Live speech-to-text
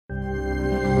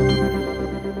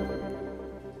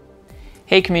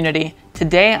Hey community,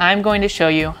 today I'm going to show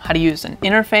you how to use an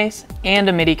interface and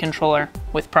a MIDI controller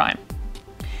with Prime.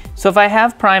 So if I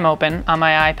have Prime open on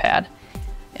my iPad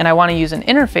and I want to use an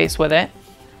interface with it,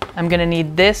 I'm going to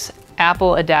need this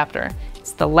Apple adapter.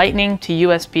 It's the Lightning to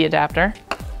USB adapter.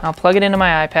 I'll plug it into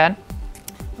my iPad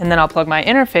and then I'll plug my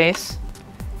interface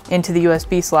into the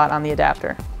USB slot on the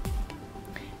adapter.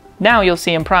 Now you'll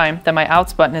see in Prime that my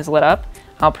outs button is lit up.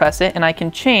 I'll press it and I can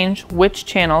change which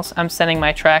channels I'm sending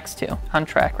my tracks to on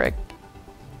TrackRig.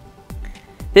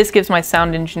 This gives my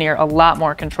sound engineer a lot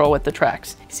more control with the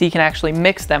tracks, so he can actually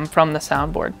mix them from the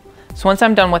soundboard. So once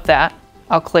I'm done with that,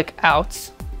 I'll click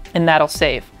Outs and that'll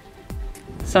save.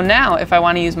 So now if I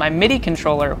want to use my MIDI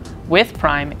controller with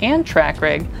Prime and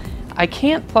TrackRig, I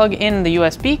can't plug in the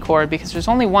USB cord because there's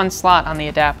only one slot on the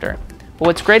adapter. But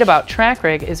what's great about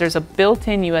TrackRig is there's a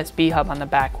built-in USB hub on the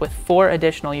back with 4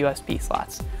 additional USB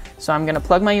slots. So I'm going to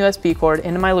plug my USB cord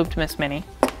into my Looptimus Mini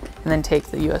and then take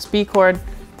the USB cord,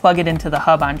 plug it into the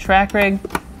hub on TrackRig.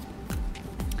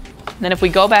 And then if we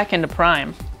go back into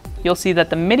Prime, you'll see that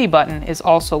the MIDI button is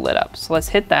also lit up. So let's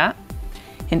hit that.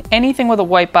 And anything with a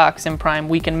white box in Prime,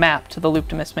 we can map to the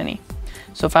Looptimus Mini.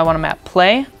 So if I want to map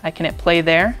play, I can hit play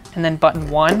there and then button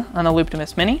 1 on the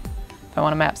Looptimus Mini. If I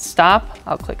want to map stop,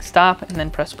 I'll click stop and then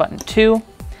press button 2.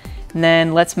 And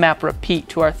then let's map repeat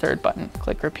to our third button.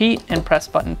 Click repeat and press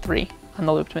button 3 on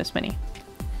the Looptimus Mini.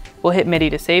 We'll hit MIDI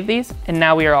to save these, and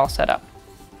now we are all set up.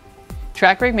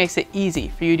 TrackRig makes it easy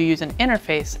for you to use an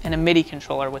interface and a MIDI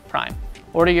controller with Prime.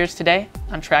 Order yours today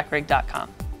on trackrig.com.